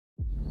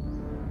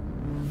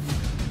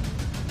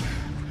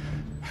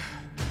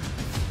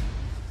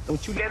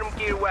Don't you let him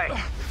get away.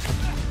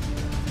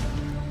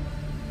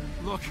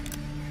 Look,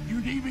 you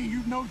need me,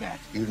 you know that.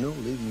 You know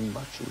leaving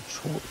macho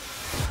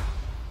choice.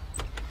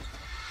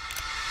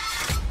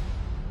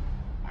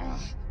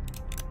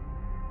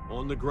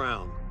 On the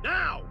ground.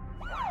 Now!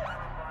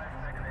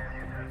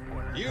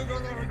 You're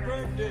gonna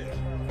regret this.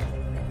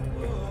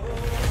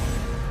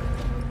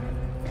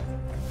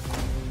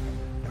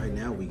 Right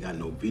now, we got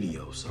no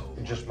video, so...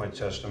 Just my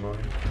testimony.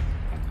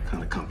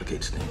 Kind of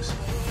complicates things.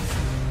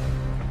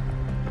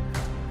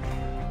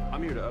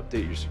 I'm here to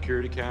update your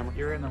security camera.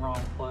 You're in the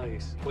wrong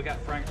place. We got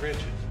Frank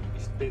Richards.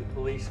 Used to be the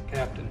police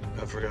captain.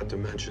 I forgot to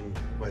mention,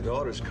 my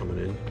daughter's coming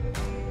in.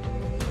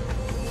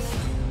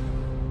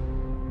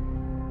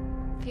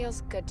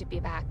 Feels good to be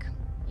back.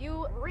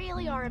 You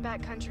really are a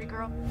backcountry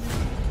girl.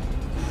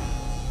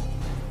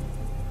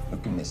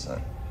 Look at me,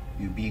 son.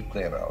 You be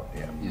clever out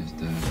there. Yes,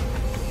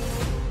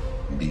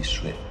 Dad. Be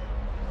swift.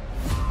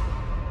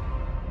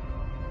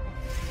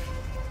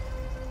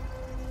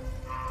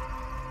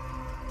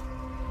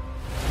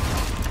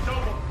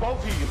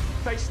 Both of you,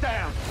 face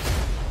down.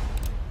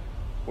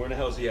 Where in the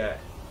hell's he at?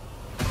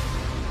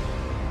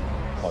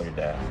 Call your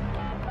dad.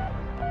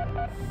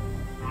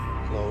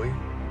 Chloe?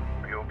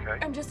 Are you okay?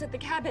 I'm just at the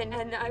cabin,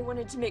 and I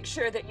wanted to make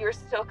sure that you're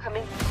still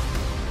coming.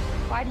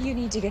 Why do you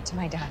need to get to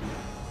my dad?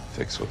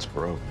 Fix what's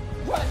broke.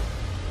 What?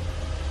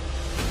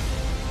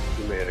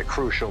 You made a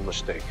crucial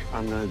mistake.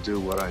 I'm gonna do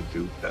what I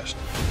do best.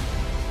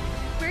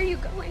 Where are you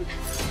going?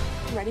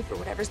 I'm ready for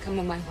whatever's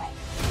coming my way.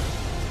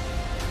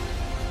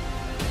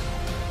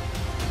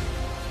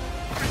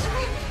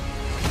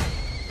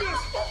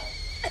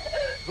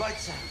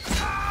 Lights out.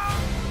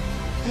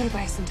 I'm gonna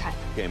buy some time.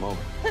 Game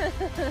over.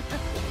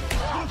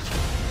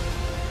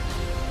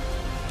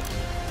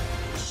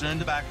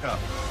 Send it back up.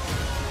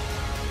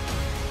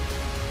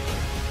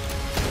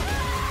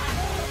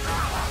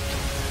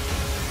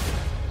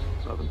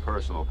 Nothing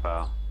personal,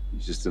 pal.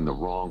 He's just in the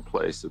wrong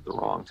place at the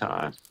wrong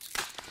time.